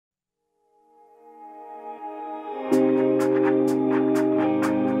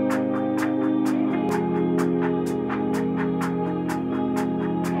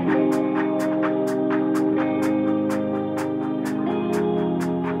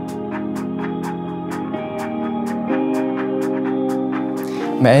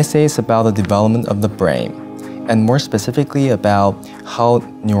My essay is about the development of the brain, and more specifically about how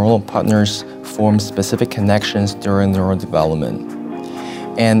neuronal partners form specific connections during neural development.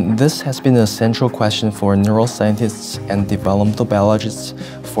 And this has been a central question for neuroscientists and developmental biologists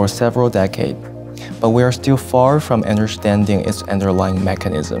for several decades, but we are still far from understanding its underlying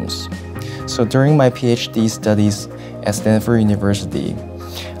mechanisms. So during my PhD studies at Stanford University,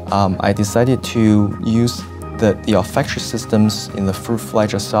 I decided to use the olfactory systems in the fruit fly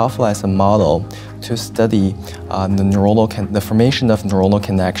Drosophila as a model to study the formation of neuronal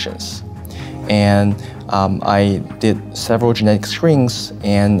connections. And I did several genetic screens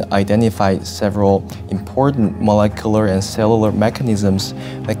and identified several important molecular and cellular mechanisms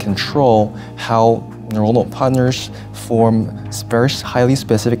that control how neuronal partners form very highly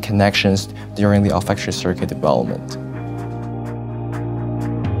specific connections during the olfactory circuit development.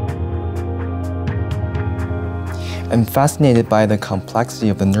 I'm fascinated by the complexity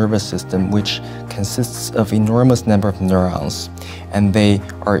of the nervous system, which consists of enormous number of neurons, and they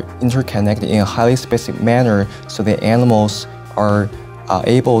are interconnected in a highly specific manner so that animals are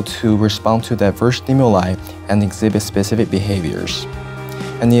able to respond to diverse stimuli and exhibit specific behaviors.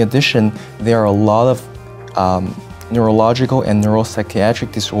 And in addition, there are a lot of neurological and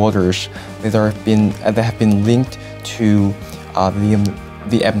neuropsychiatric disorders that have been linked to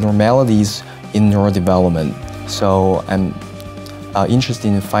the abnormalities in neurodevelopment. So I'm interested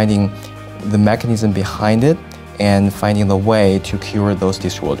in finding the mechanism behind it and finding the way to cure those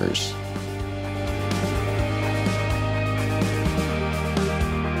disorders.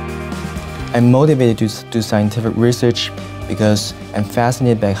 I'm motivated to do scientific research because I'm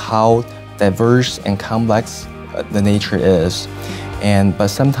fascinated by how diverse and complex the nature is. But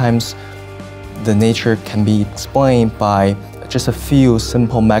sometimes the nature can be explained by just a few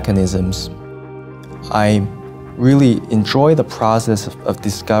simple mechanisms. I really enjoy the process of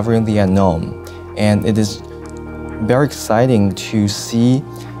discovering the unknown, and it is very exciting to see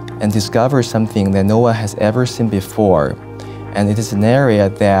and discover something that no one has ever seen before. And it is an area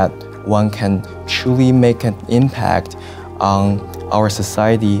that one can truly make an impact on our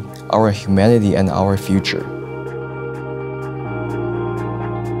society, our humanity, and our future.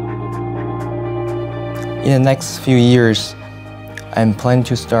 In the next few years, I'm planning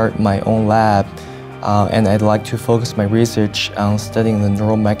to start my own lab, and I'd like to focus my research on studying the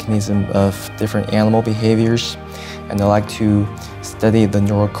neural mechanism of different animal behaviors, and I'd like to study the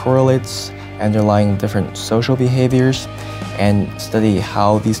neural correlates underlying different social behaviors, and study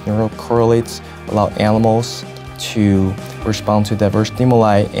how these neural correlates allow animals to respond to diverse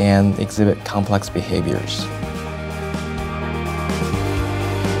stimuli and exhibit complex behaviors.